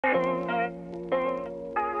When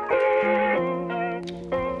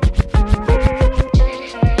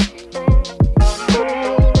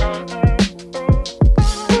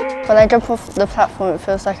I jump off the platform, it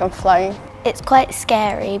feels like I'm flying. It's quite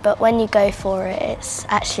scary, but when you go for it, it's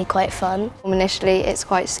actually quite fun. Initially, it's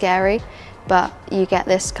quite scary, but you get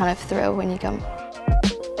this kind of thrill when you jump.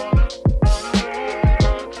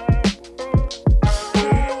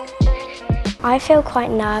 I feel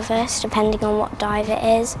quite nervous depending on what dive it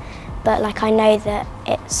is, but I know that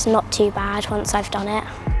it's not too bad once I've done it.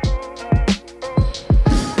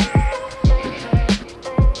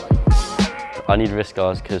 I need wrist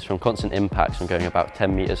guards because from constant impacts from going about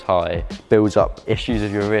 10 metres high builds up issues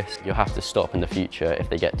of your wrist. You'll have to stop in the future if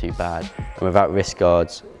they get too bad. And without wrist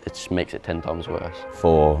guards, it just makes it 10 times worse.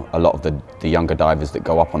 For a lot of the younger divers that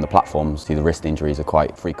go up on the platforms, the wrist injuries are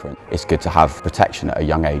quite frequent. It's good to have protection at a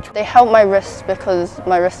young age. They help my wrists because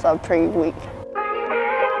my wrists are pretty weak.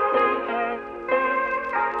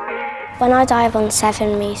 When I dive on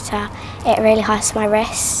 7 metre, it really hurts my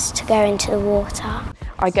wrists to go into the water.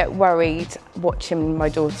 I get worried watching my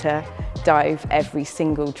daughter dive every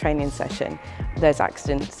single training session. There's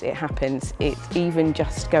accidents, it happens. It's even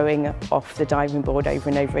just going off the diving board over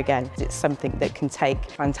and over again. It's something that can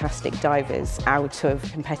take fantastic divers out of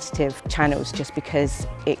competitive channels just because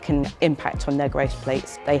it can impact on their growth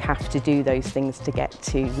plates. They have to do those things to get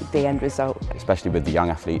to the end result. Especially with the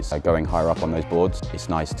young athletes going higher up on those boards, it's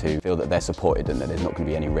nice to feel that they're supported and that there's not going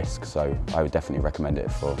to be any risk. So I would definitely recommend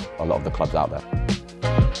it for a lot of the clubs out there.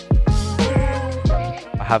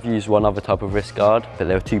 I have used one other type of wrist guard, but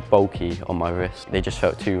they were too bulky on my wrist. They just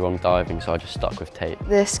felt too wrong diving, so I just stuck with tape.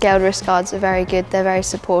 The scaled wrist guards are very good. They're very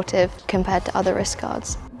supportive compared to other wrist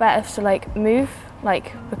guards. Better to move,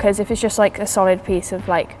 because if it's just a solid piece of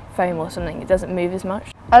foam or something, it doesn't move as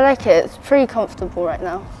much. I like it, it's pretty comfortable right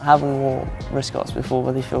now. I haven't worn wrist guards before,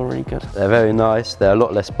 but they feel really good. They're very nice, they're a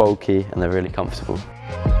lot less bulky, and they're really comfortable.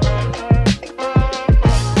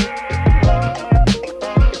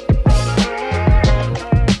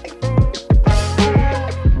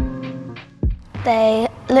 They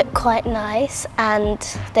look quite nice and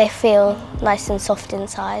they feel nice and soft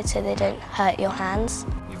inside so they don't hurt your hands.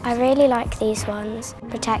 I really like these ones,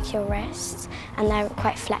 protect your wrists, and they're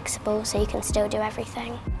quite flexible so you can still do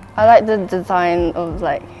everything. I like the design of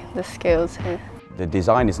the scales here. The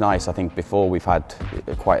design is nice. I think before we've had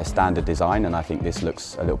quite a standard design, and I think this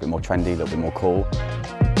looks a little bit more trendy, a little bit more cool.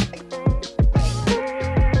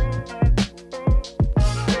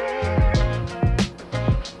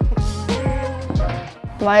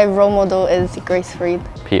 My role model is Grace Reed.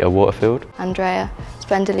 Peter Waterfield. Andrea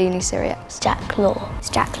Spendolini-Syriacs. Jack Law.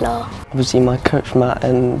 It's Jack Law. Obviously my coach Matt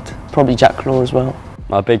and probably Jack Law as well.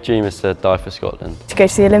 My big dream is to dive for Scotland. To go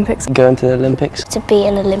to the Olympics. Going to the Olympics. To be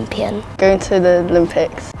an Olympian. Going to the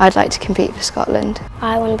Olympics. I'd like to compete for Scotland.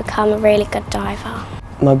 I want to become a really good diver.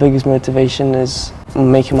 My biggest motivation is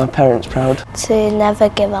making my parents proud. To never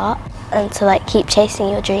give up and to keep chasing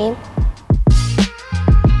your dream.